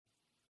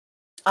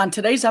On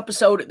today's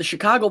episode, the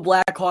Chicago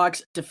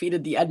Blackhawks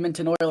defeated the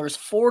Edmonton Oilers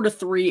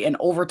 4-3 in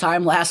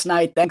overtime last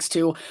night, thanks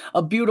to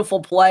a beautiful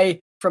play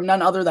from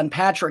none other than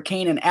Patrick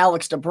Kane and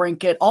Alex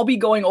DeBrincat. I'll be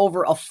going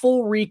over a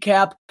full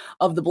recap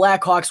of the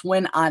Blackhawks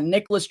win on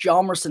Niklas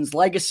Hjalmarsson's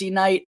legacy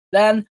night.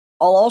 Then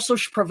I'll also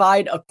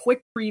provide a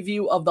quick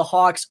preview of the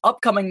Hawks'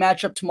 upcoming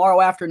matchup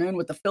tomorrow afternoon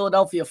with the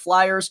Philadelphia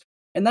Flyers.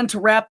 And then to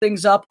wrap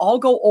things up, I'll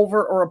go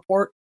over a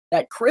report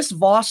that Chris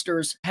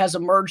Vosters has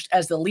emerged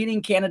as the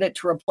leading candidate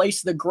to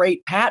replace the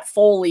great Pat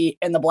Foley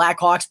in the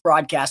Blackhawks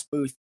broadcast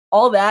booth.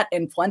 All that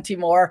and plenty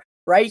more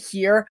right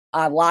here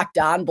on Locked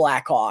On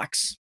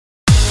Blackhawks.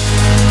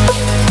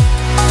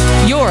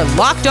 You're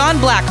Locked On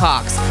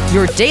Blackhawks,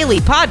 your daily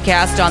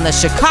podcast on the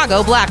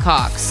Chicago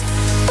Blackhawks.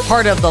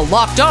 Part of the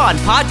Locked On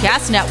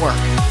Podcast Network,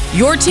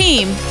 your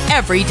team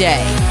every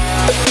day.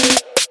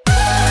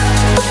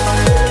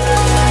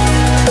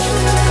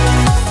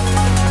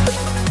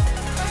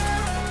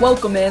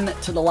 Welcome in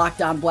to the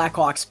Locked On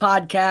Blackhawks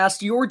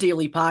podcast, your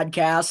daily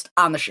podcast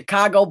on the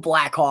Chicago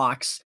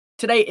Blackhawks.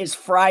 Today is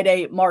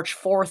Friday, March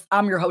 4th.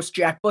 I'm your host,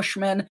 Jack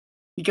Bushman.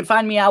 You can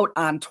find me out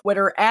on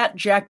Twitter at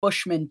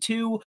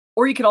JackBushman2,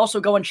 or you can also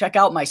go and check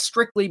out my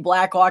Strictly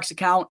Blackhawks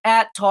account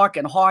at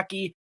Talkin'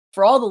 Hockey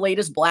for all the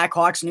latest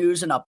Blackhawks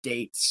news and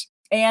updates.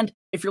 And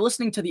if you're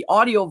listening to the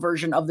audio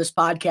version of this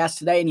podcast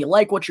today and you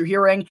like what you're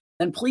hearing,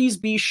 then please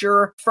be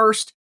sure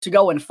first to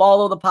go and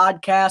follow the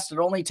podcast.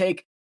 It'll only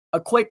take a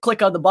quick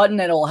click of the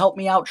button and it'll help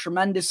me out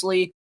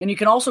tremendously. And you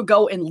can also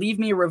go and leave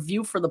me a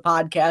review for the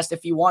podcast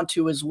if you want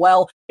to as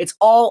well. It's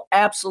all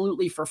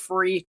absolutely for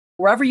free,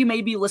 wherever you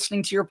may be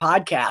listening to your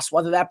podcast,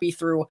 whether that be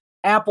through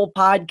Apple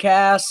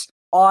Podcasts,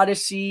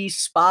 Odyssey,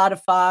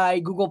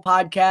 Spotify, Google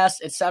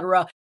Podcasts,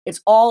 etc.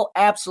 It's all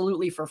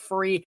absolutely for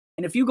free.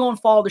 And if you go and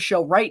follow the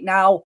show right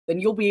now, then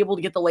you'll be able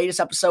to get the latest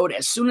episode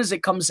as soon as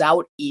it comes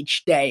out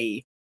each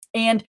day.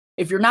 And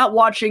if you're not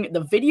watching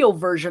the video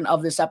version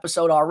of this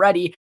episode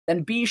already,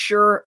 then be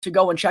sure to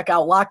go and check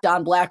out Locked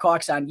On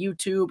Blackhawks on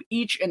YouTube.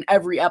 Each and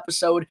every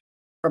episode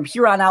from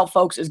here on out,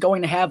 folks, is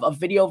going to have a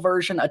video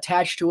version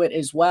attached to it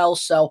as well.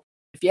 So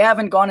if you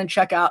haven't gone and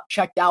checked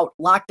out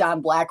Locked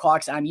On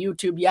Blackhawks on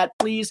YouTube yet,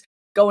 please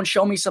go and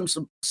show me some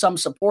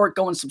support.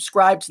 Go and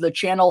subscribe to the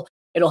channel.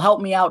 It'll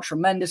help me out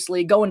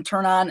tremendously. Go and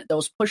turn on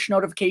those push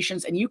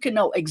notifications, and you can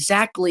know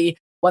exactly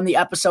when the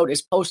episode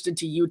is posted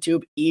to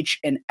YouTube each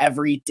and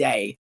every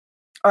day.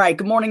 All right,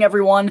 good morning,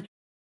 everyone.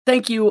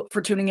 Thank you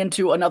for tuning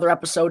into another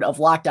episode of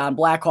Locked On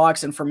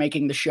Blackhawks and for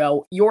making the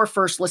show your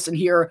first listen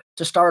here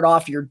to start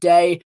off your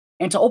day.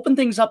 And to open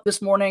things up this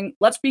morning,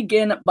 let's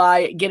begin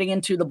by getting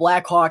into the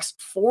Blackhawks'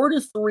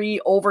 4-3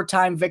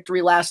 overtime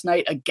victory last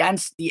night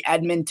against the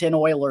Edmonton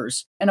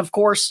Oilers. And of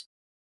course,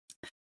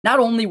 not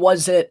only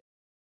was it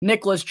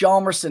Niklas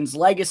Hjalmarsson's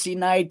legacy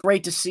night,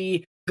 great to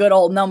see good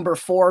old number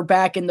 4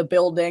 back in the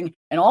building,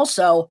 and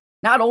also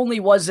not only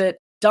was it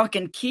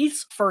Duncan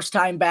Keith's first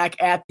time back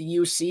at the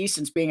UC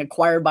since being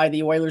acquired by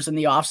the Oilers in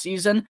the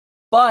offseason,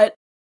 but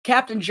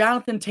Captain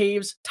Jonathan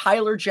Toews,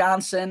 Tyler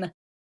Johnson,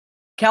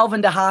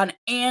 Calvin DeHaan,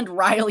 and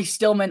Riley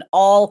Stillman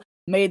all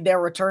made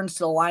their returns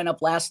to the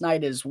lineup last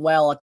night as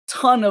well. A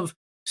ton of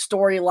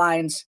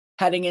storylines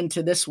heading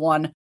into this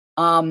one.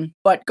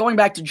 But going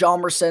back to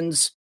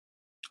Hjalmarsson's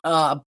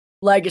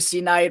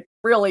legacy night,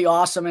 really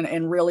awesome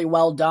and really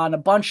well done. A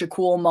bunch of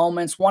cool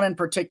moments. One in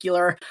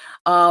particular,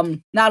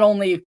 not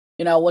only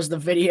was the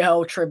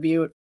video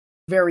tribute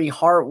very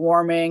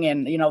heartwarming,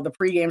 and, the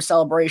pregame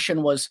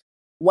celebration was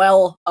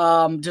well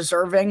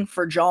deserving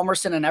for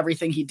Hjalmarsson and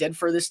everything he did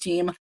for this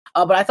team.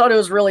 But I thought it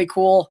was really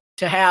cool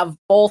to have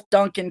both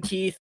Duncan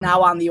Keith,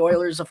 now on the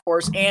Oilers, of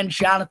course, and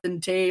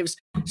Jonathan Toews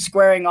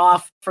squaring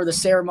off for the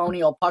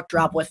ceremonial puck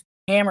drop, with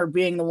Hammer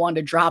being the one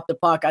to drop the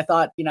puck. I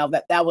thought,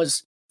 that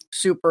was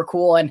super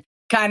cool and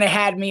kind of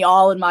had me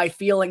all in my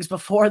feelings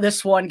before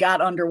this one got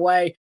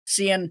underway,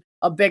 seeing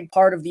a big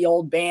part of the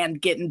old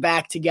band getting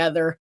back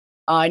together.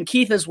 And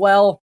Keith as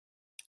well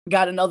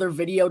got another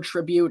video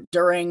tribute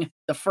during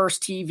the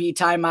first TV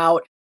timeout.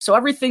 So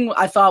everything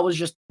I thought was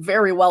just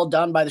very well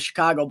done by the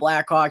Chicago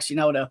Blackhawks,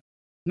 to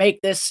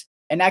make this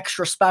an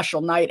extra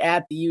special night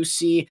at the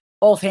UC.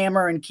 Both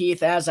Hammer and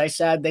Keith, as I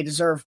said, they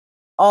deserve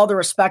all the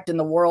respect in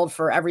the world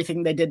for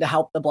everything they did to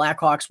help the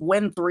Blackhawks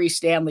win 3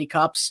 Stanley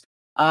Cups.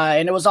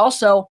 And it was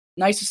also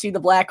nice to see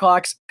the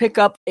Blackhawks pick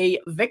up a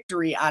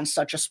victory on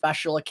such a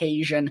special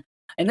occasion.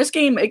 And this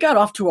game, it got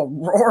off to a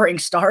roaring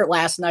start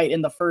last night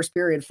in the first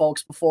period,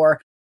 folks,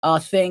 before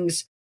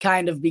things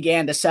kind of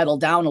began to settle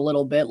down a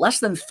little bit.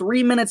 Less than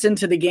 3 minutes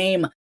into the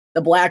game,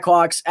 the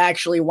Blackhawks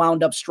actually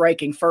wound up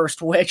striking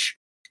first, which,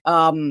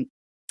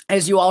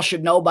 as you all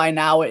should know by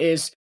now,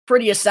 is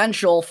pretty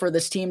essential for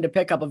this team to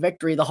pick up a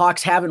victory. The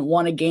Hawks haven't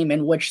won a game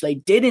in which they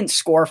didn't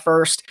score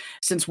first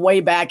since way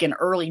back in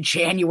early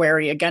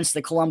January against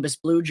the Columbus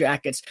Blue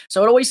Jackets.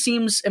 So it always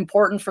seems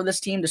important for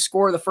this team to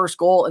score the first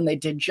goal, and they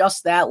did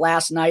just that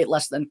last night,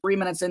 less than 3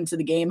 minutes into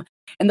the game.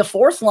 And the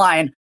fourth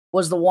line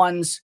was the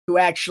ones who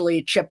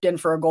actually chipped in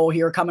for a goal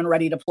here, coming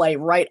ready to play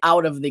right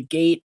out of the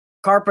gate.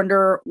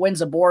 Carpenter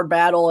wins a board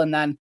battle, and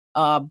then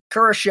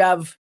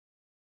Kurashev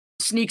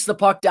sneaks the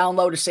puck down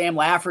low to Sam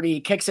Lafferty.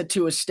 He kicks it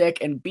to his stick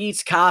and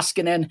beats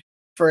Koskinen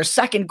for his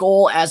second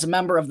goal as a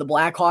member of the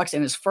Blackhawks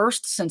and his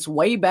first since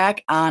way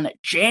back on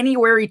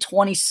January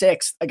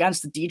 26th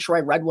against the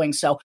Detroit Red Wings.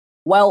 So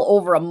well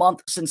over a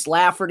month since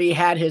Lafferty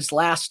had his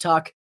last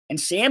tuck. And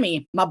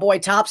Sammy, my boy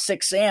top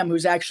six Sam,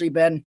 who's actually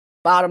been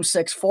bottom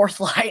six, fourth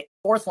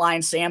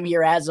line Sam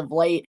here as of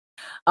late.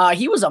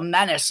 He was a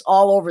menace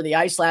all over the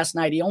ice last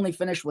night. He only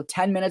finished with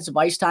 10 minutes of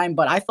ice time,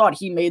 but I thought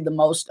he made the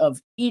most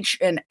of each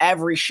and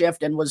every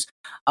shift and was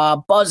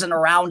buzzing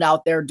around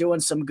out there doing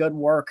some good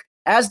work,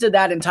 as did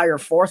that entire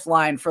fourth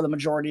line for the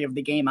majority of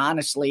the game,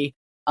 honestly.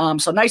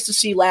 So nice to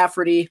see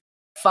Lafferty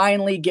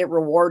finally get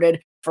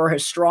rewarded for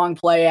his strong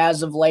play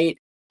as of late.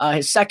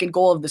 His second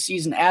goal of the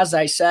season, as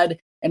I said.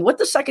 And with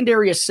the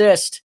secondary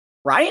assist,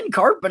 Ryan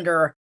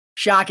Carpenter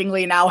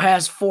shockingly now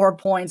has 4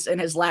 points in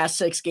his last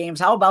 6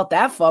 games. How about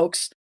that,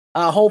 folks?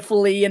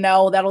 Hopefully,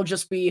 that'll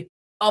just be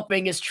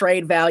upping his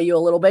trade value a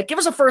little bit. Give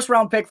us a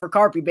first-round pick for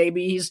Carpy,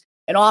 baby. He's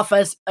an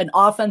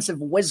offensive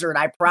wizard,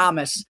 I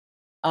promise.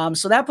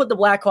 So that put the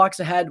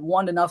Blackhawks ahead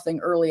 1-0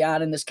 early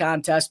on in this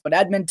contest. But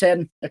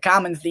Edmonton, a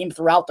common theme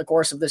throughout the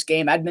course of this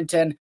game,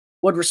 Edmonton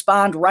would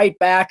respond right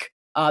back.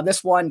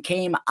 This one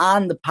came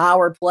on the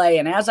power play.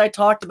 And as I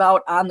talked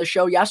about on the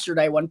show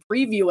yesterday when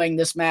previewing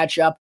this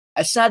matchup,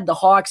 I said the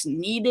Hawks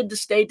needed to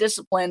stay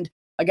disciplined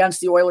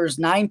against the Oilers'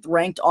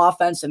 9th-ranked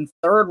offense and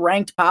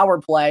 3rd-ranked power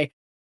play.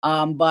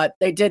 But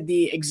they did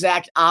the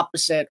exact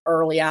opposite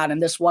early on. In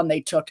this one, they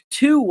took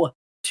too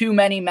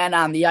many men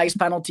on the ice,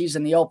 penalties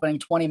in the opening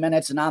 20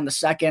 minutes, and on the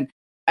second,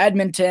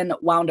 Edmonton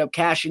wound up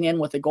cashing in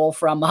with a goal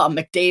from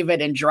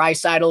McDavid and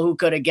Draisaitl, who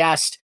could have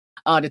guessed,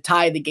 to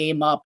tie the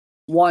game up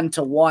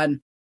 1-1.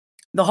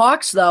 The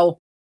Hawks, though,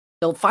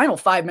 the final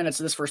 5 minutes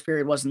of this first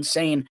period was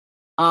insane.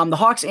 The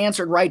Hawks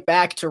answered right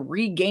back to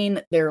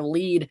regain their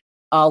lead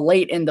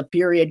late in the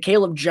period.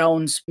 Caleb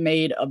Jones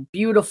made a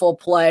beautiful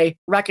play,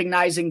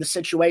 recognizing the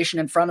situation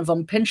in front of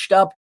him, pinched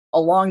up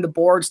along the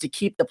boards to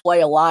keep the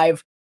play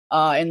alive,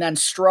 and then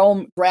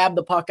Strome grabbed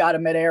the puck out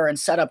of midair and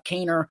set up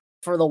Kaner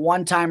for the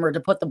one-timer to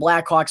put the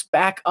Blackhawks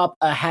back up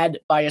ahead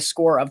by a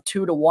score of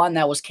 2-1.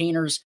 That was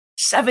Kaner's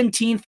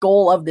 17th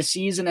goal of the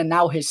season and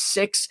now his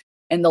 6th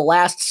in the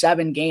last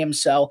 7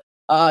 games. So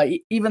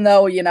even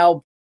though,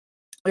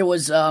 it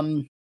was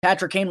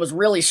Patrick Kane was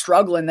really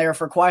struggling there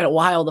for quite a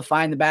while to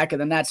find the back of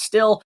the net,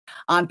 still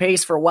on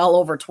pace for well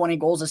over 20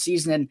 goals a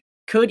season and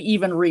could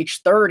even reach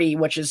 30,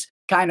 which is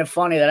kind of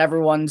funny that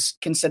everyone's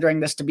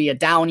considering this to be a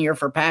down year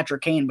for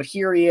Patrick Kane. But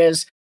here he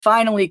is,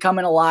 finally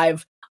coming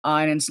alive,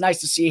 and it's nice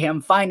to see him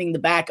finding the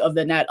back of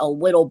the net a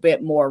little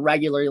bit more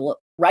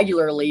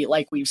regularly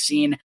like we've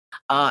seen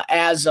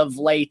as of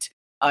late.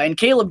 And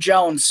Caleb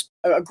Jones,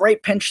 a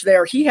great pinch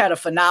there. He had a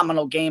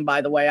phenomenal game,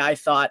 by the way, I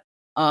thought.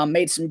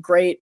 Made some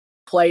great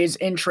plays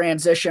in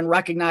transition,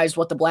 recognized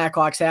what the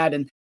Blackhawks had,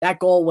 and that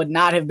goal would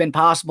not have been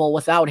possible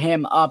without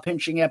him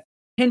pinching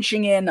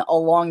in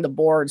along the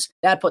boards.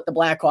 That put the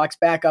Blackhawks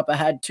back up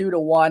ahead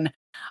 2-1.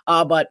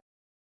 But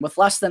with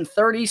less than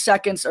 30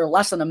 seconds, or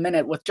less than a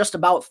minute, with just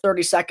about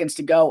 30 seconds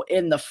to go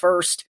in the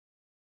first,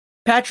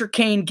 Patrick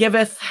Kane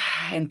giveth,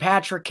 and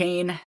Patrick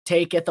Kane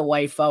taketh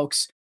away,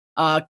 folks.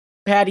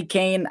 Patty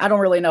Kane, I don't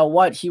really know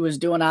what he was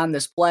doing on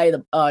this play.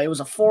 It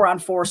was a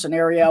 4-on-4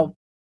 scenario.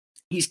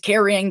 He's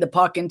carrying the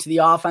puck into the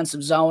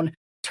offensive zone,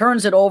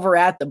 turns it over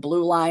at the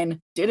blue line,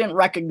 didn't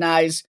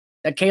recognize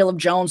that Caleb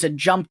Jones had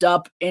jumped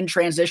up in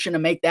transition to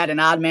make that an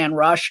odd man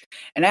rush.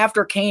 And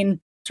after Kane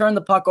turned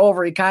the puck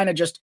over, he kind of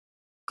just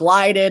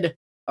glided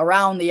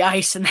around the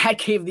ice, and that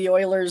gave the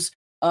Oilers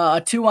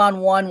a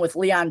 2-on-1 with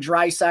Leon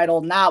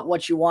Draisaitl, not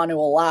what you want to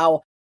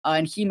allow.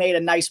 And he made a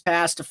nice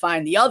pass to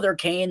find the other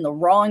Kane, the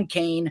wrong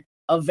Kane,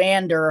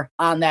 Evander,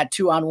 on that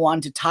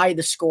 2-on-1 to tie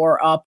the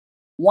score up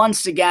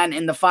once again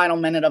in the final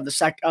minute of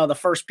the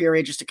first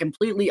period. Just a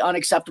completely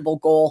unacceptable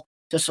goal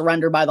to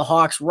surrender by the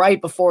Hawks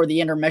right before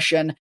the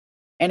intermission.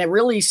 And it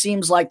really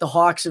seems like the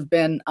Hawks have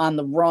been on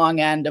the wrong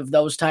end of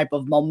those type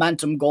of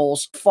momentum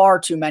goals far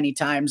too many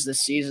times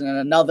this season. And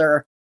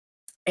another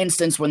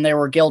instance when they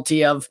were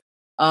guilty of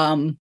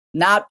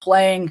not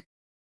playing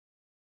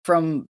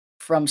from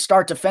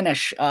start to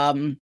finish.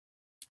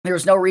 There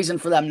was no reason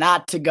for them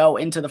not to go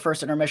into the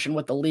first intermission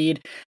with the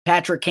lead.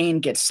 Patrick Kane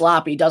gets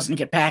sloppy, doesn't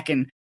get back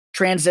in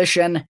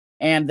transition,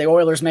 and the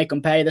Oilers make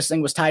him pay. This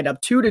thing was tied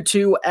up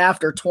 2-2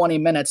 after 20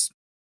 minutes.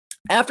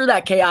 After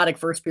that chaotic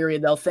first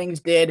period, though, things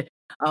did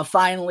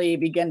finally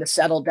begin to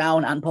settle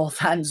down on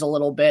both ends a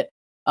little bit.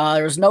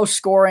 There was no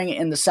scoring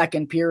in the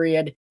second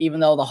period,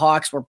 even though the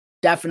Hawks were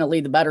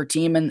definitely the better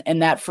team in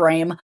that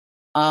frame.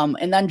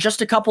 And then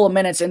just a couple of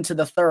minutes into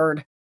the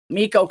third,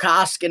 Mikko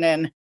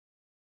Koskinen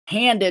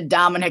handed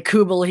Dominik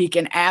Kubalik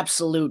an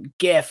absolute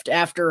gift.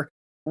 After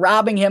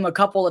robbing him a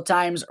couple of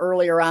times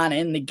earlier on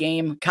in the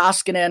game,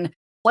 Koskinen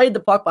played the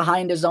puck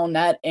behind his own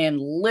net and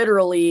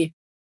literally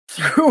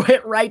threw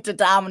it right to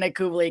Dominik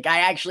Kubalik. I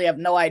actually have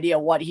no idea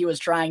what he was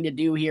trying to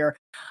do here.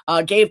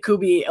 Gave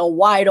Kubi a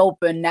wide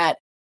open net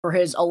for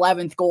his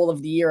 11th goal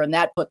of the year, and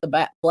that put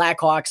the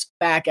Blackhawks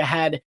back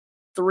ahead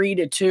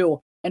 3-2.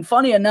 And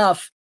funny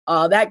enough,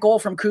 That goal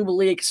from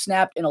Kubalik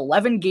snapped an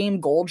 11-game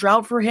goal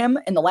drought for him,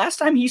 and the last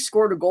time he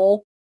scored a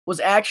goal was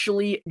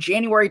actually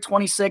January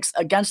 26th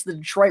against the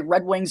Detroit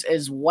Red Wings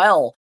as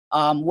well,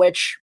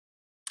 which,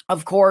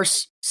 of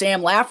course,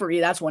 Sam Lafferty,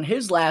 that's when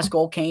his last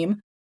goal came.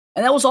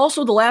 And that was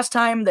also the last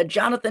time that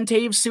Jonathan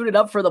Toews suited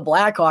up for the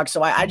Blackhawks.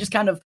 So I just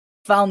kind of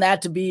found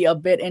that to be a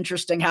bit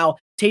interesting how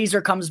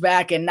Tazer comes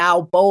back and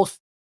now both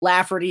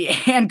Lafferty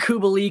and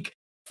Kubalik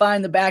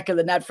find the back of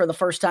the net for the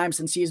first time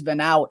since he's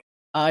been out.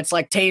 It's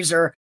like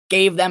Tazer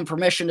gave them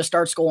permission to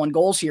start scoring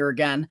goals here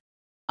again.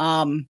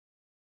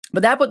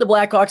 But that put the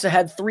Blackhawks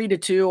ahead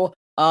 3-2.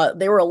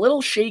 They were a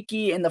little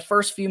shaky in the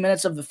first few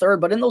minutes of the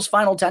third, but in those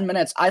final 10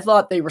 minutes, I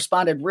thought they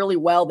responded really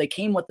well. They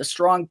came with the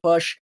strong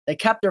push. They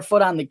kept their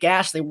foot on the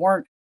gas. They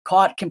weren't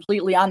caught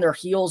completely on their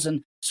heels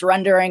and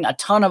surrendering a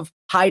ton of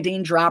high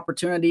danger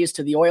opportunities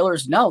to the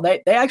Oilers. No,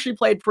 they actually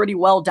played pretty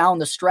well down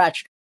the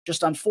stretch.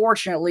 Just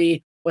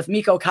unfortunately, with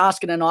Mikko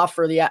Koskinen off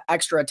for the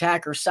extra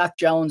attacker, Seth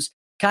Jones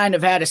kind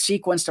of had a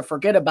sequence to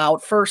forget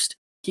about. First,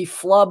 he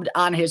flubbed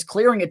on his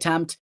clearing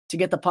attempt to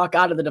get the puck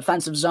out of the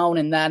defensive zone,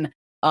 and then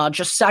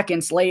just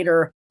seconds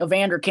later,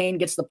 Evander Kane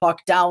gets the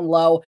puck down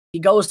low. He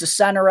goes to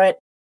center it.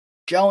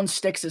 Jones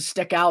sticks his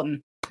stick out,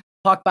 and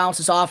puck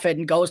bounces off it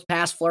and goes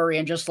past Fleury,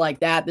 and just like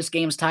that, this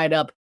game's tied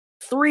up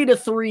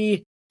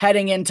 3-3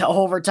 heading into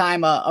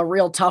overtime. A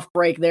real tough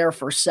break there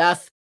for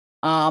Seth,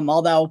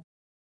 although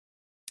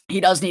he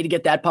does need to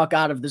get that puck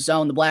out of the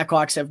zone. The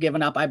Blackhawks have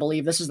given up, I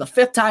believe, this is the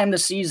 5th time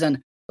this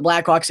season the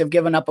Blackhawks have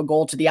given up a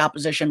goal to the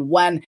opposition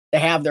when they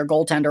have their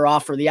goaltender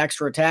off for the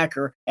extra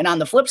attacker. And on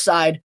the flip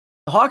side,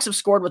 the Hawks have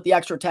scored with the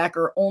extra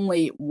attacker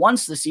only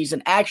once this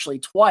season, actually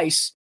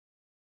twice.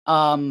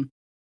 6-on-5,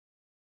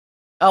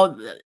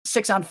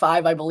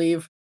 I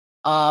believe.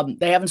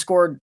 They haven't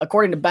scored,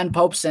 according to Ben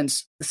Pope,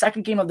 since the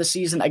second game of the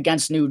season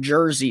against New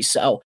Jersey.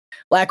 So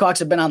Blackhawks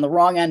have been on the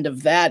wrong end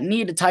of that.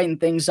 Need to tighten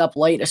things up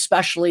late,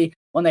 especially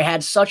when they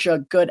had such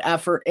a good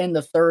effort in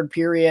the third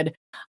period.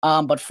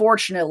 But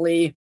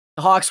fortunately,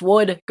 the Hawks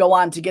would go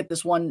on to get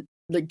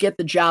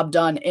the job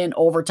done in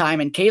overtime.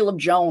 And Caleb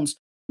Jones,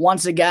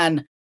 once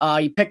again,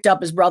 he picked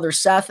up his brother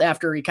Seth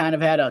after he kind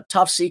of had a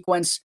tough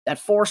sequence that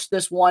forced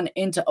this one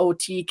into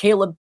OT.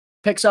 Caleb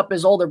picks up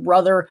his older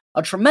brother.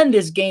 A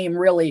tremendous game,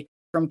 really,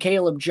 from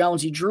Caleb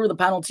Jones. He drew the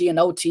penalty in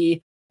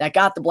OT that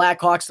got the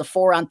Blackhawks the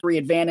 4-on-3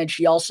 advantage.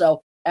 He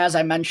also, as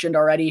I mentioned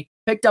already,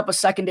 picked up a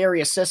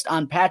secondary assist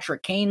on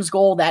Patrick Kane's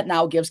goal. That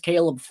now gives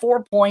Caleb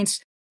 4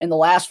 points in the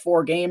last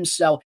 4 games.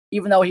 So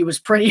even though he was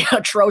pretty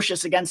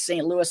atrocious against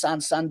St. Louis on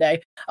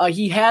Sunday,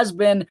 he has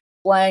been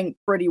playing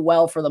pretty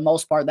well for the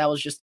most part. That was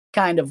just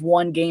kind of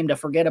one game to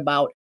forget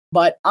about.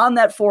 But on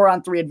that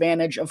 4-on-3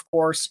 advantage, of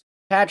course,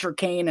 Patrick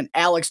Kane and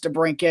Alex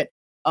DeBrincat,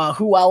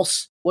 who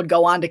else would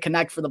go on to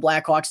connect for the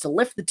Blackhawks to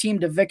lift the team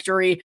to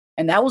victory?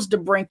 And that was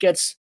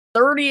DeBrincat's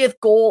 30th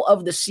goal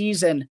of the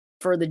season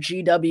for the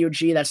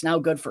GWG. That's now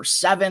good for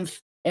 7th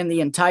in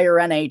the entire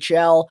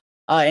NHL.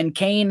 And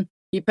Kane,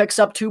 he picks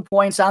up 2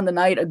 points on the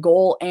night, a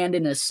goal and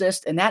an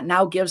assist, and that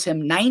now gives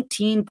him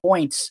 19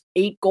 points,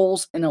 8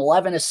 goals and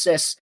 11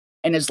 assists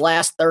in his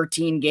last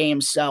 13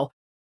 games. So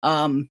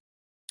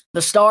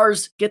the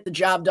Stars get the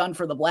job done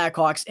for the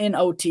Blackhawks in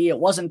OT. It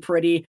wasn't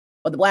pretty,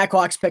 but the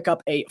Blackhawks pick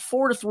up a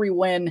 4-3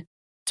 win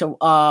to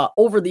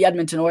over the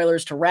Edmonton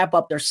Oilers to wrap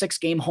up their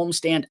 6-game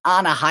homestand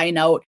on a high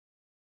note.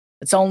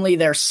 It's only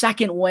their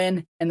second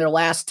win in their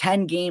last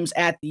 10 games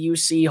at the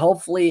UC.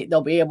 Hopefully, they'll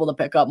be able to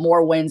pick up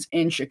more wins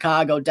in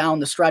Chicago down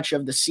the stretch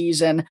of the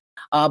season.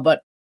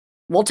 But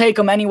we'll take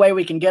them any way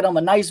we can get them.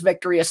 A nice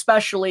victory,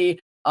 especially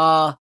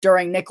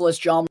during Nicholas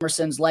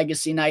Hjalmarsson's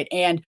legacy night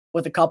and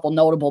with a couple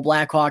notable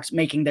Blackhawks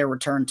making their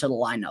return to the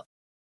lineup.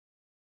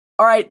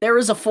 All right, there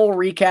is a full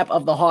recap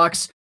of the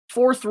Hawks'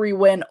 4-3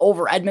 win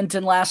over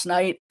Edmonton last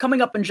night.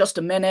 Coming up in just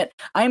a minute,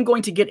 I am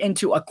going to get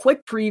into a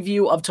quick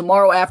preview of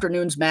tomorrow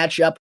afternoon's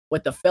matchup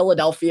with the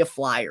Philadelphia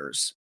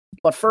Flyers.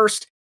 But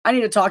first, I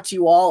need to talk to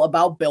you all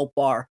about Built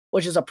Bar,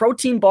 which is a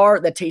protein bar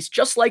that tastes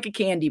just like a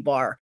candy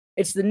bar.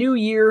 It's the new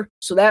year,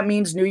 so that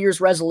means New Year's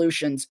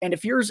resolutions. And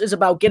if yours is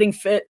about getting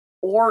fit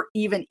or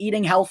even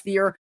eating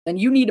healthier, then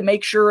you need to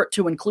make sure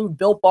to include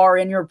Built Bar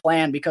in your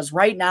plan, because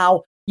right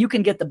now, you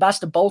can get the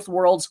best of both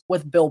worlds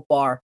with Built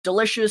Bar.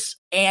 Delicious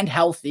and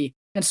healthy.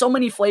 And so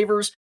many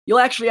flavors, you'll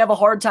actually have a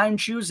hard time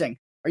choosing.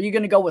 Are you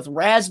going to go with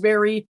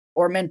raspberry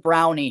or mint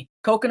brownie?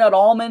 Coconut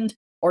almond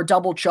or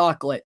double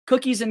chocolate?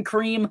 Cookies and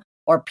cream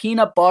or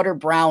peanut butter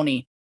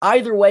brownie?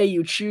 Either way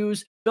you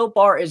choose, Built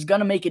Bar is going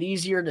to make it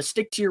easier to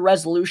stick to your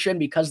resolution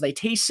because they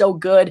taste so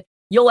good,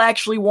 you'll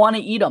actually want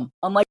to eat them.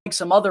 Unlike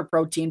some other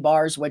protein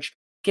bars, which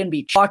can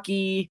be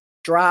chalky,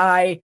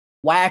 dry,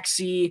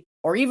 waxy,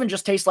 or even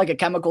just taste like a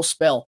chemical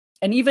spill.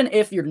 And even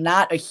if you're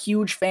not a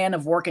huge fan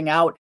of working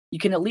out, you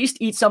can at least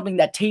eat something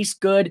that tastes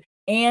good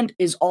and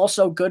is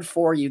also good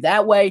for you.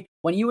 That way,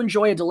 when you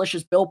enjoy a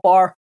delicious Built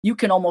Bar, you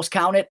can almost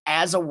count it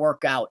as a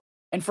workout.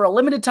 And for a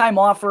limited time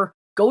offer,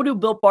 go to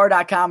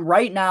BuiltBar.com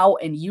right now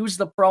and use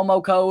the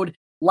promo code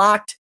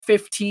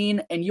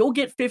LOCKED15 and you'll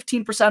get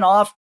 15%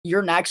 off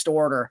your next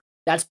order.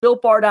 That's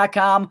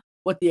BuiltBar.com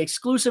with the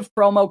exclusive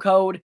promo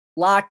code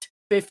locked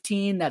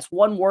 15. That's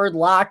one word,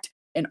 locked,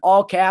 in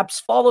all caps,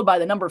 followed by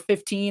the number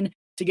 15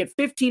 to get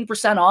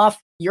 15% off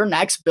your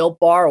next Built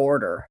Bar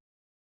order.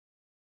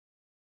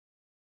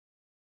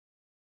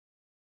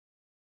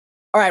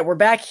 All right, we're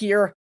back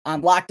here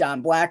on Locked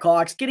On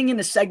Blackhawks, getting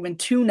into segment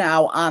 2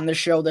 now on the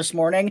show this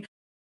morning.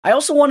 I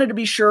also wanted to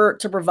be sure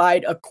to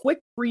provide a quick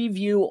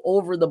preview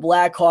over the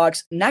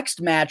Blackhawks'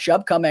 next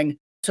matchup coming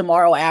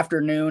tomorrow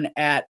afternoon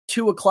at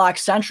 2 o'clock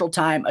Central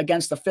Time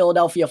against the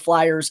Philadelphia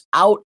Flyers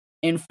out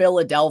in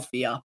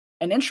Philadelphia.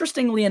 And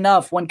interestingly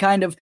enough, when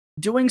kind of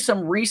doing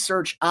some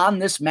research on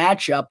this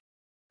matchup,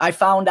 I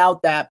found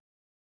out that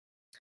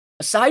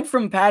aside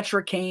from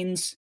Patrick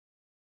Kane's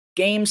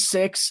Game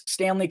 6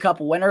 Stanley Cup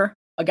winner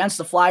against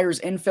the Flyers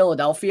in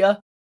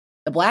Philadelphia,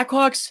 the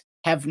Blackhawks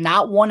have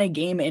not won a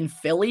game in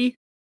Philly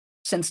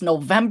since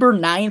November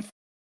 9th,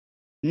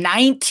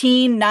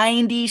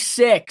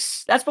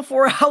 1996. That's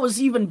before I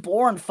was even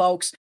born,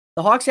 folks.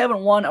 The Hawks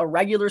haven't won a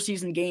regular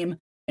season game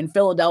in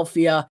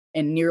Philadelphia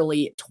in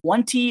nearly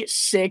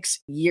 26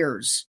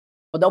 years.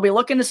 But they'll be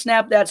looking to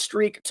snap that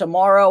streak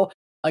tomorrow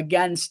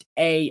against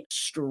a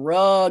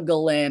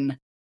struggling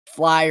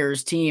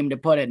Flyers team, to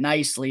put it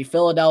nicely.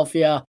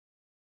 Philadelphia,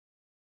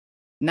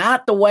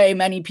 not the way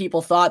many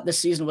people thought this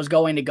season was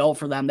going to go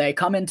for them. They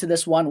come into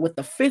this one with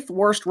the 5th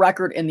worst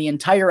record in the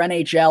entire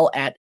NHL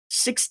at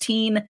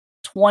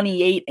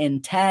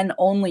 16-28-10.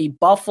 Only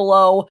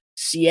Buffalo,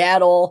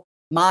 Seattle,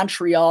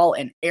 Montreal,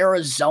 and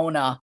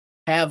Arizona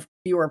have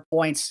fewer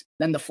points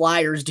than the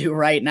Flyers do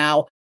right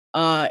now.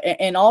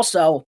 And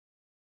also,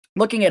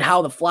 looking at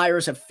how the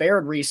Flyers have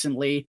fared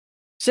recently,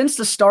 since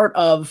the start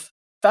of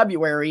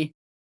February,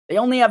 they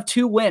only have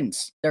 2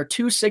 wins. They're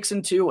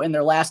 2-6-2 in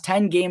their last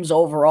 10 games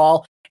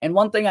overall. And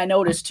one thing I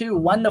noticed too,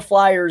 when the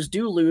Flyers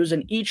do lose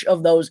in each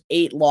of those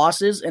 8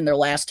 losses in their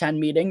last 10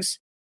 meetings,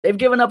 they've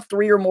given up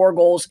 3 or more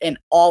goals in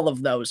all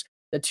of those.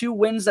 The 2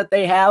 wins that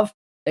they have,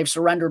 they've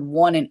surrendered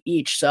 1 in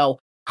each. So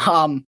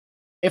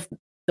if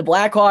the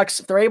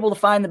Blackhawks, if they're able to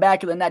find the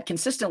back of the net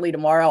consistently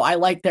tomorrow, I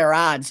like their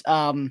odds.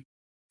 And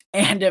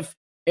if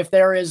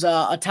there is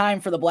a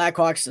time for the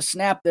Blackhawks to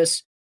snap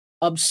this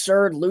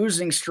absurd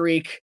losing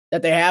streak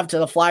that they have to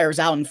the Flyers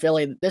out in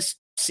Philly, this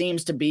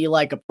seems to be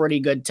like a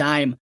pretty good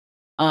time.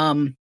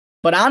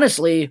 But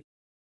honestly,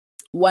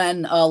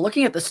 when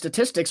looking at the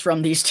statistics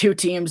from these two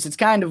teams, it's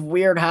kind of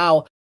weird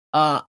how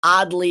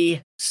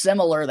oddly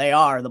similar they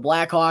are. The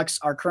Blackhawks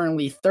are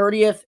currently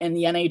 30th in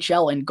the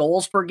NHL in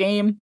goals per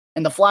game,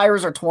 and the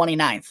Flyers are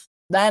 29th.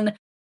 Then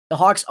the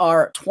Hawks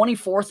are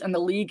 24th in the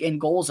league in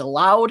goals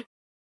allowed,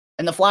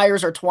 and the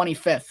Flyers are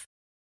 25th.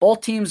 Both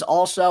teams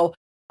also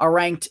are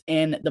ranked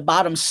in the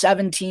bottom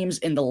 7 teams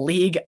in the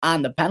league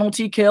on the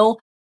penalty kill.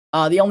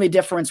 The only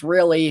difference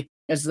really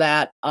is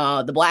that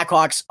the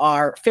Blackhawks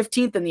are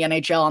 15th in the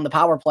NHL on the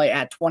power play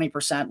at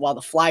 20%, while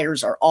the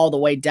Flyers are all the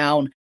way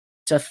down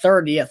to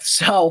 30th.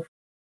 So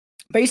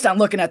based on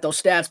looking at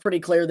those stats, pretty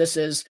clear this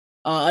is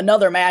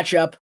another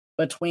matchup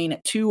between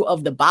 2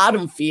 of the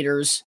bottom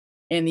feeders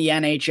in the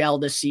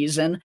NHL this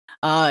season.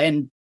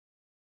 And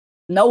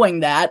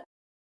knowing that,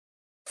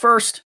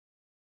 first,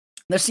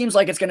 this seems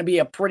like it's going to be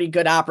a pretty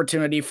good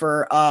opportunity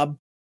for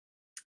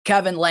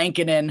Kevin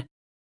Lankinen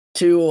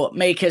to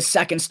make his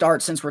second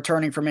start since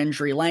returning from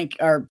injury.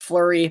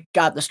 Fleury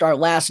got the start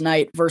last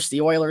night versus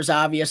the Oilers,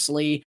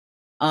 obviously.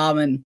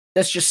 And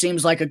this just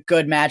seems like a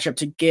good matchup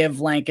to give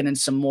Lankinen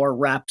some more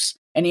reps.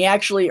 And he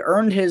actually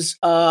earned his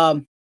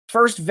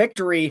first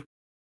victory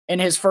in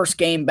his first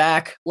game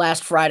back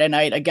last Friday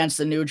night against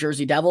the New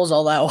Jersey Devils,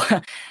 although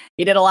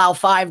he did allow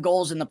 5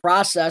 goals in the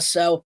process.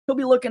 So he'll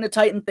be looking to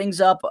tighten things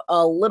up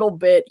a little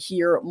bit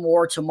here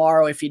more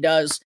tomorrow if he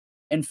does,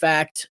 in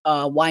fact,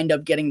 wind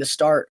up getting the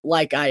start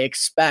like I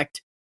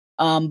expect.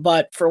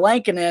 But for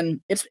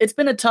Lankinen, it's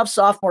been a tough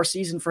sophomore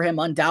season for him,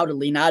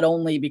 undoubtedly, not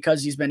only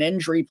because he's been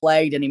injury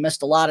plagued and he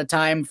missed a lot of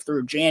time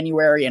through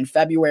January and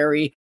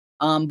February,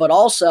 but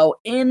also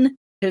in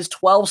his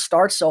 12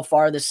 starts so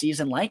far this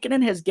season,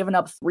 Lankinen has given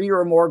up 3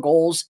 or more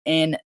goals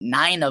in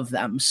 9 of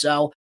them.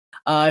 So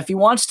if he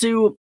wants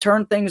to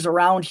turn things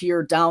around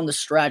here down the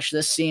stretch,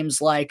 this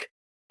seems like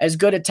as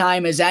good a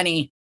time as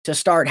any to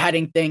start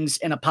heading things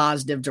in a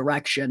positive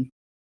direction.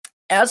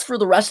 As for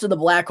the rest of the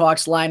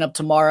Blackhawks lineup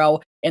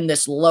tomorrow in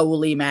this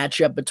lowly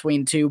matchup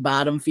between 2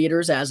 bottom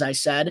feeders, as I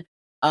said,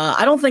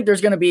 I don't think there's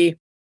going to be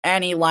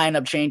any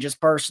lineup changes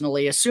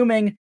personally,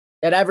 assuming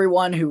that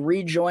everyone who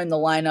rejoined the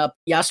lineup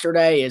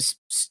yesterday is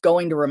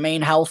going to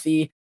remain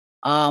healthy.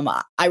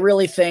 I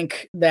really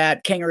think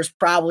that Kinger's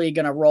probably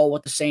going to roll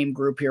with the same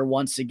group here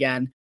once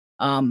again.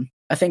 I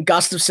think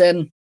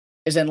Gustafsson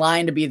is in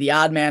line to be the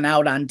odd man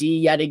out on D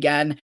yet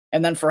again.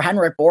 And then for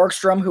Henrik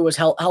Borgstrom, who was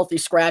healthy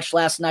scratch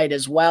last night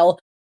as well,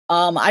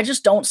 I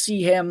just don't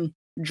see him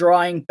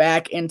drawing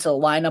back into the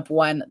lineup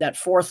when that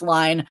 4th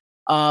line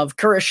of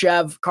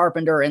Kurashev,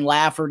 Carpenter, and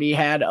Lafferty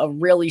had a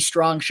really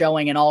strong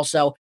showing and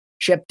also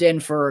chipped in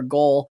for a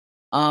goal.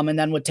 And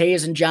then with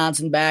Toews and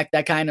Johnson back,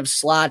 that kind of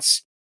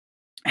slots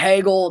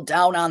Hagel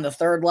down on the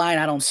 3rd line.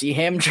 I don't see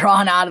him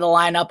drawn out of the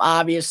lineup,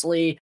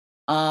 obviously.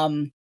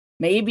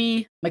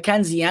 Maybe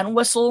Mackenzie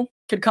Entwistle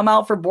could come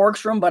out for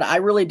Borgstrom, but I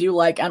really do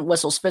like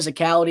Entwistle's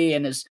physicality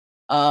and his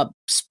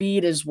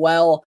speed as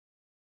well.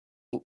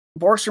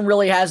 Borgstrom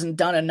really hasn't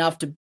done enough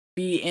to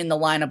be in the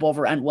lineup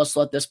over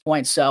Entwistle at this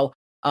point. So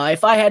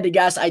if I had to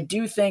guess, I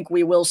do think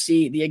we will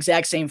see the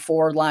exact same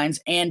forward lines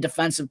and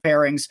defensive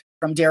pairings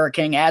from Derek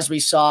King as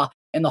we saw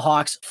in the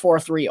Hawks'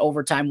 4-3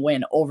 overtime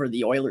win over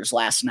the Oilers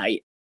last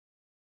night.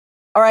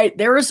 All right,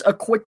 there is a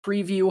quick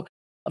preview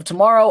of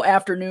tomorrow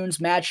afternoon's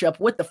matchup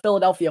with the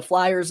Philadelphia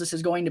Flyers. This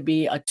is going to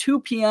be a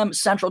 2 p.m.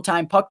 Central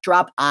Time puck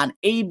drop on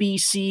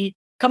ABC.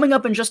 Coming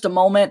up in just a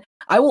moment,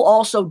 I will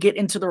also get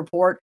into the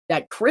report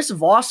that Chris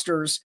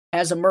Vosters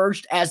has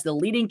emerged as the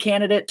leading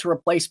candidate to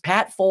replace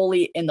Pat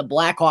Foley in the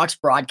Blackhawks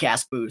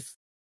broadcast booth.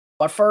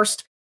 But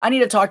first, I need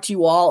to talk to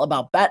you all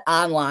about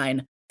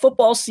BetOnline.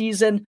 Football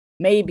season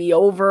may be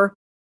over,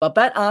 but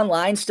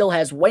BetOnline still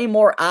has way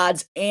more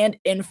odds and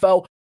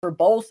info for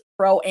both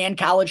pro and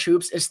college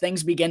hoops as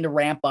things begin to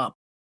ramp up.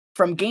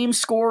 From game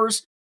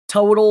scores,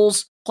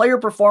 totals, player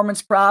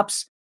performance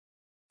props,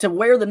 to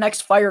where the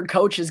next fired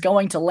coach is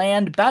going to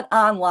land,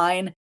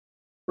 BetOnline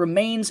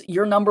remains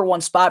your number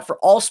one spot for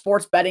all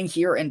sports betting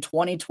here in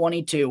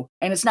 2022.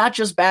 And it's not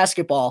just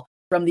basketball.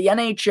 From the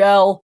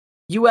NHL,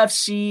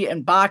 UFC,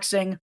 and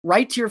boxing,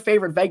 right to your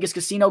favorite Vegas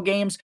casino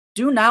games,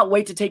 do not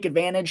wait to take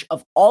advantage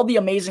of all the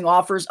amazing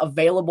offers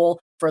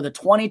available for the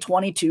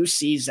 2022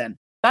 season.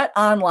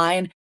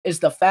 BetOnline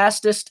is the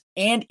fastest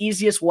and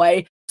easiest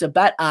way to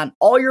bet on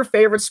all your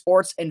favorite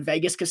sports and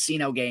Vegas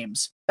casino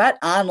games.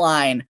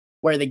 BetOnline,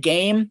 where the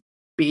game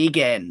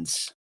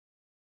begins.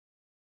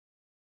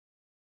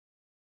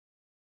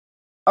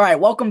 All right,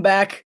 welcome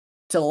back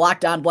to the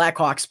Locked On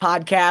Blackhawks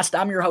podcast.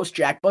 I'm your host,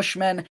 Jack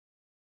Bushman.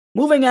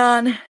 Moving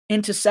on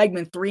into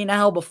segment 3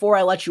 now. Before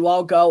I let you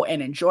all go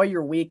and enjoy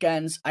your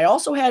weekends, I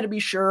also had to be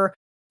sure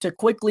to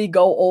quickly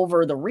go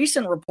over the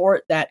recent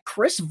report that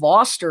Chris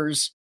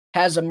Vosters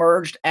has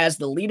emerged as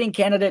the leading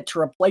candidate to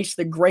replace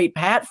the great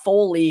Pat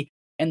Foley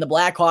in the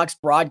Blackhawks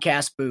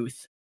broadcast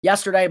booth.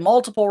 Yesterday,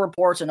 multiple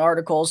reports and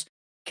articles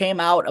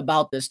came out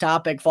about this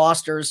topic,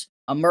 Vosters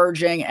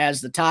emerging as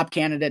the top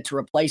candidate to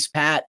replace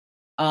Pat.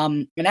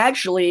 And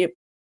actually,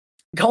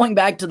 going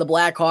back to the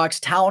Blackhawks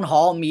town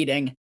hall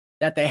meeting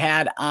that they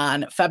had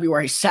on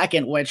February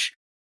 2nd, which,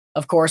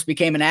 of course,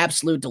 became an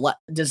absolute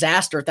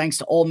disaster thanks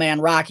to old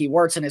man Rocky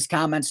Wirtz and his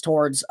comments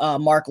towards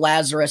Mark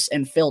Lazarus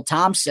and Phil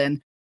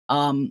Thompson.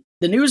 The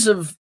news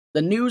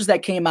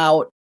that came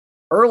out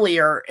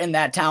earlier in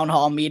that town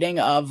hall meeting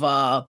of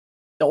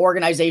the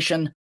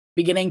organization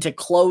beginning to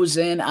close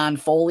in on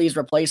Foley's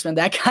replacement,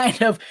 that kind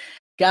of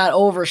got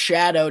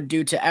overshadowed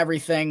due to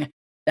everything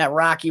that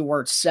Rocky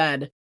Wirtz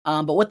said.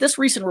 But with this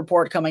recent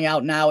report coming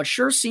out now, it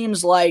sure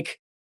seems like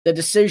the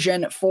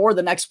decision for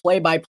the next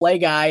play-by-play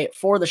guy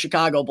for the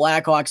Chicago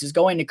Blackhawks is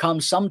going to come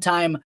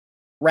sometime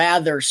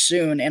rather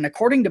soon. And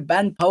according to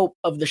Ben Pope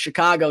of the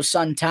Chicago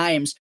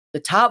Sun-Times, the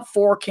top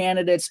 4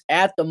 candidates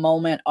at the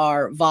moment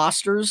are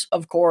Vosters,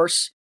 of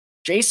course,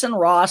 Jason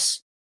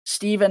Ross,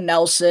 Steven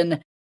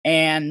Nelson,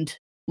 and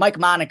Mike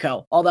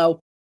Monaco. Although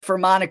for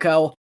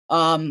Monaco,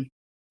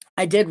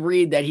 I did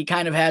read that he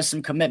kind of has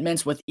some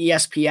commitments with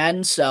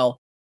ESPN, so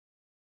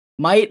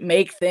might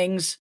make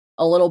things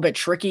a little bit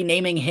tricky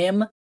naming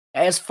him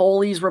as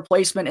Foley's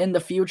replacement in the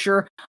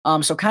future.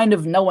 So kind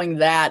of knowing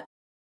that,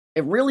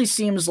 it really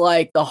seems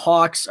like the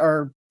Hawks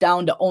are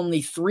down to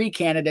only 3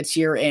 candidates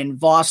here in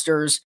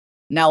Vosters,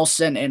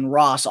 Nelson, and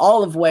Ross,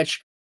 all of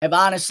which have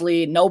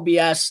honestly, no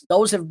BS,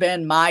 those have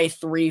been my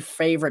 3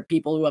 favorite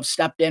people who have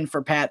stepped in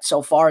for Pat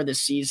so far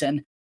this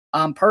season.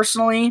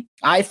 Personally,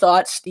 I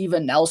thought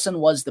Steven Nelson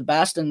was the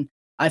best, and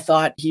I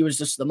thought he was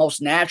just the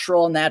most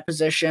natural in that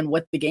position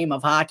with the game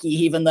of hockey,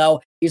 even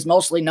though he's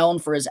mostly known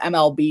for his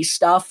MLB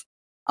stuff.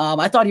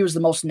 I thought he was the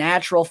most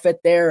natural fit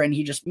there, and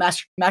he just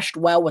meshed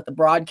well with the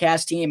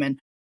broadcast team and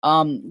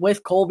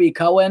with Colby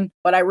Cohen.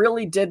 But I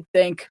really did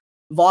think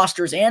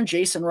Vosters and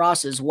Jason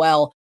Ross as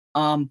well,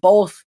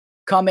 both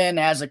come in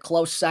as a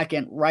close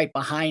second right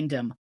behind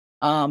him.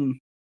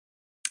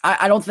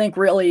 I don't think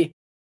really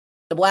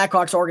the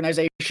Blackhawks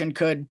organization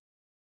could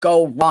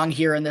go wrong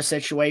here in this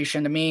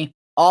situation. To me,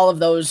 all of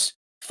those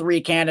 3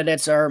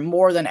 candidates are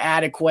more than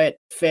adequate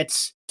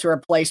fits to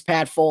replace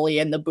Pat Foley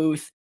in the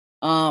booth.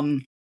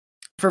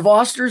 For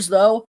Vosters,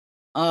 though,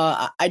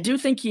 I do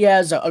think he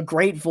has a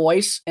great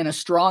voice and a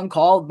strong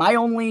call. My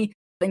only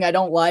thing I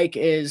don't like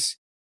is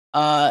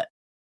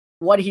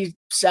what he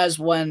says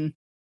when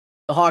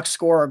the Hawks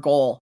score a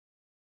goal.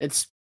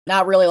 It's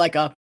not really like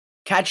a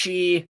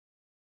catchy,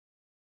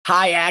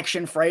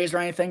 high-action phrase or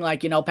anything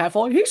like, Pat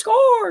Foley, he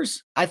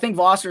scores! I think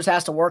Vosters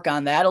has to work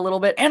on that a little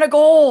bit. And a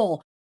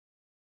goal!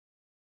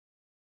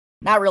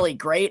 Not really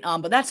great,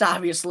 but that's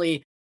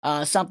obviously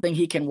something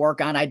he can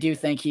work on. I do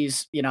think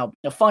he's,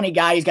 a funny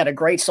guy. He's got a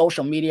great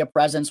social media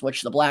presence,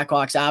 which the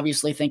Blackhawks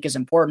obviously think is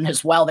important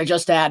as well. They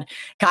just had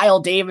Kyle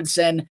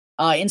Davidson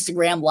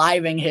Instagram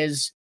living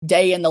his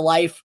day in the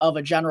life of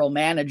a general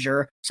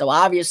manager. So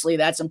obviously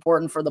that's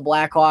important for the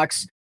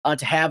Blackhawks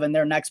to have in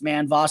their next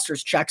man.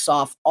 Vosters checks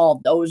off all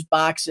those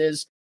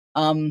boxes.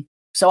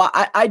 So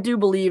I do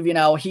believe,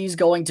 he's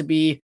going to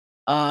be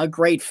a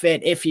great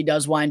fit if he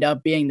does wind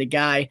up being the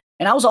guy.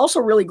 And I was also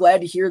really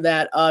glad to hear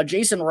that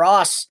Jason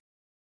Ross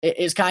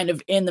is kind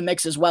of in the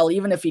mix as well.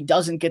 Even if he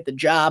doesn't get the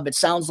job, it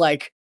sounds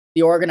like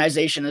the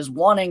organization is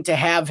wanting to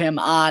have him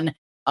on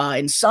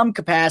in some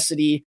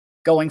capacity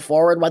going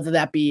forward, whether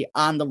that be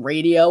on the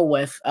radio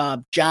with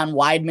John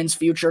Weidman's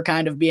future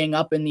kind of being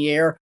up in the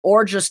air,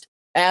 or just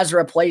as a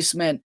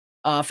replacement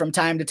from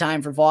time to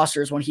time for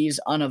Vosters when he's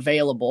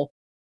unavailable.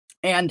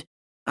 And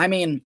I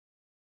mean,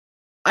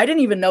 I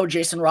didn't even know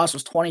Jason Ross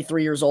was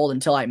 23 years old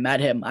until I met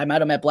him. I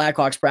met him at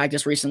Blackhawks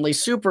practice recently.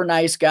 Super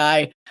nice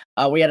guy.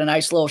 We had a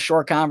nice little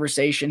short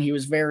conversation. He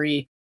was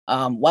very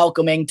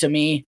welcoming to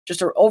me.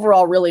 Just an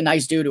overall really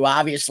nice dude who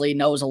obviously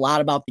knows a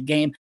lot about the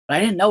game. But I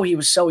didn't know he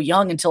was so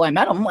young until I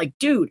met him. I'm like,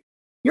 dude,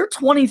 you're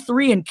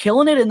 23 and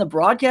killing it in the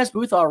broadcast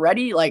booth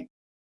already? Like,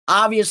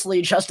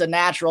 obviously just a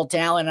natural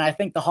talent. And I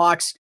think the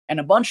Hawks and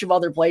a bunch of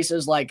other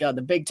places like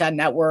the Big Ten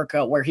Network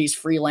where he's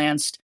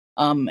freelanced,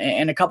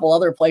 and a couple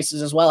other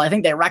places as well, I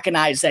think they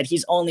recognize that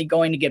he's only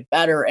going to get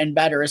better and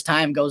better as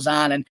time goes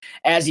on and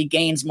as he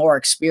gains more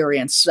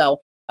experience.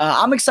 So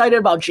I'm excited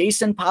about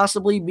Jason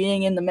possibly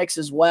being in the mix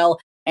as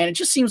well. And it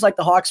just seems like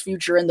the Hawks'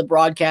 future in the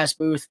broadcast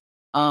booth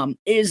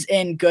is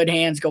in good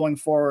hands going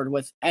forward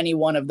with any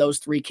one of those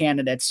three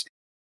candidates.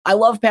 I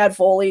love Pat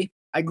Foley.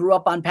 I grew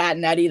up on Pat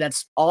and Eddie.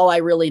 That's all I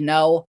really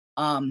know.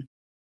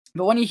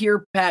 But when you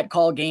hear Pat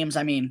call games,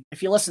 I mean,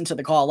 if you listen to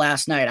the call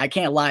last night, I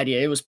can't lie to you,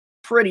 it was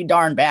pretty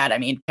darn bad. I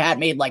mean, Pat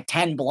made like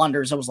 10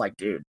 blunders. I was like,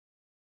 dude,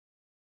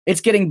 it's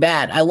getting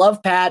bad. I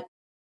love Pat,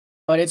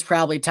 but it's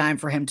probably time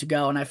for him to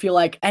go. And I feel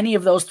like any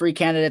of those three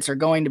candidates are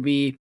going to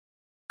be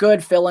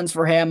good fill-ins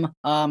for him.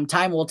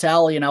 Time will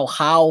tell,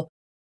 how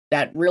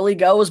that really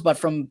goes.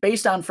 But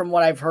based on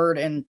what I've heard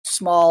in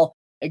small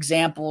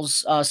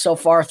examples so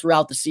far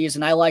throughout the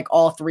season, I like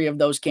all three of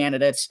those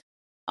candidates.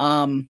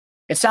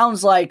 It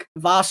sounds like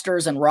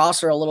Vosters and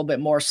Ross are a little bit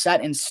more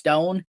set in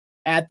stone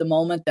at the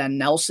moment than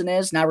Nelson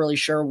is. Not really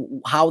sure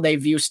how they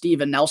view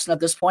Steven Nelson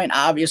at this point.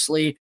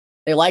 Obviously,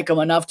 they like him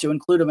enough to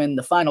include him in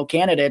the final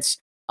candidates.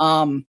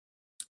 But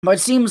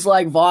it seems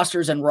like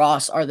Vosters and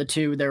Ross are the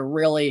two they're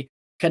really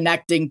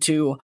connecting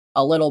to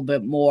a little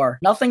bit more.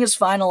 Nothing is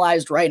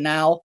finalized right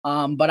now,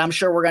 but I'm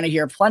sure we're going to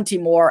hear plenty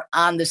more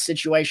on this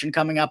situation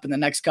coming up in the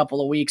next couple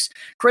of weeks.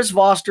 Chris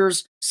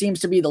Vosters seems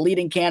to be the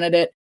leading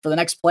candidate for the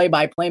next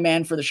play-by-play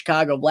man for the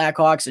Chicago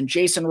Blackhawks, and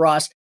Jason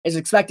Ross is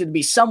expected to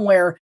be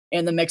somewhere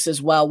in the mix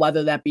as well,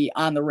 whether that be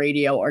on the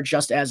radio or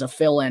just as a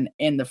fill-in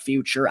in the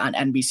future on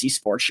NBC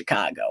Sports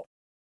Chicago.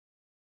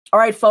 All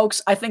right,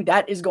 folks, I think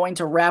that is going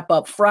to wrap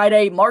up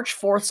Friday, March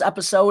 4th's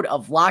episode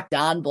of Locked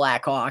On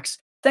Blackhawks.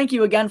 Thank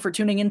you again for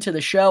tuning into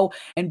the show,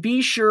 and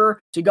be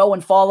sure to go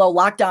and follow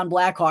Locked On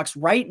Blackhawks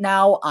right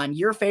now on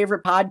your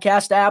favorite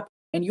podcast app,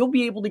 and you'll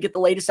be able to get the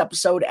latest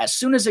episode as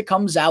soon as it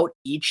comes out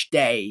each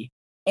day.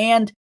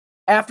 And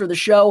after the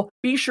show,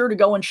 be sure to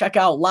go and check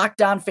out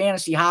Locked On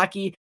Fantasy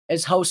Hockey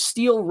as hosts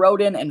Steele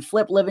Roden and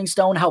Flip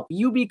Livingstone help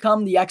you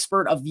become the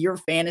expert of your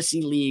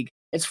fantasy league.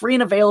 It's free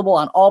and available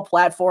on all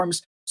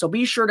platforms, so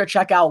be sure to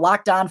check out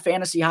Locked On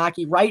Fantasy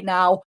Hockey right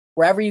now,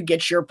 wherever you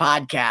get your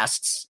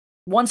podcasts.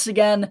 Once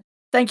again,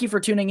 thank you for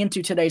tuning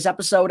into today's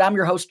episode. I'm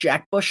your host,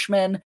 Jack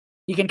Bushman.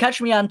 You can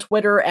catch me on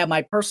Twitter at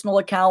my personal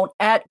account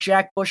at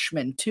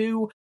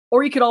JackBushman2,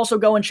 or you could also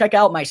go and check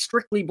out my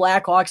Strictly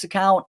Blackhawks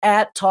account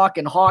at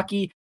Talkin'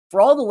 Hockey for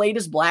all the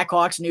latest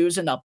Blackhawks news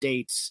and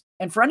updates.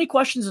 And for any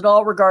questions at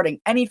all regarding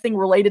anything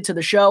related to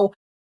the show,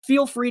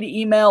 feel free to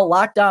email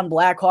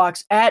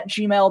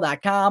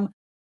lockedonblackhawks@gmail.com.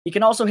 You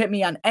can also hit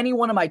me on any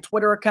one of my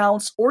Twitter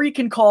accounts, or you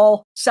can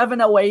call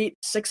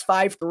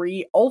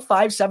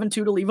 708-653-0572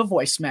 to leave a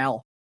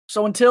voicemail.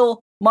 So until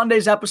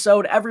Monday's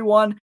episode,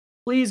 everyone,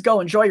 please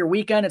go enjoy your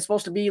weekend. It's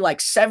supposed to be like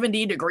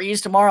 70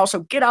 degrees tomorrow, so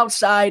get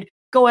outside,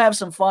 go have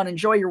some fun,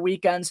 enjoy your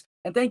weekends.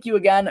 And thank you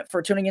again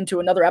for tuning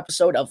into another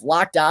episode of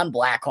Locked On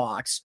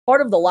Blackhawks,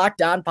 part of the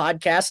Locked On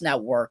Podcast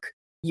Network,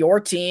 your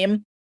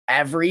team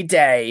every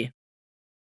day.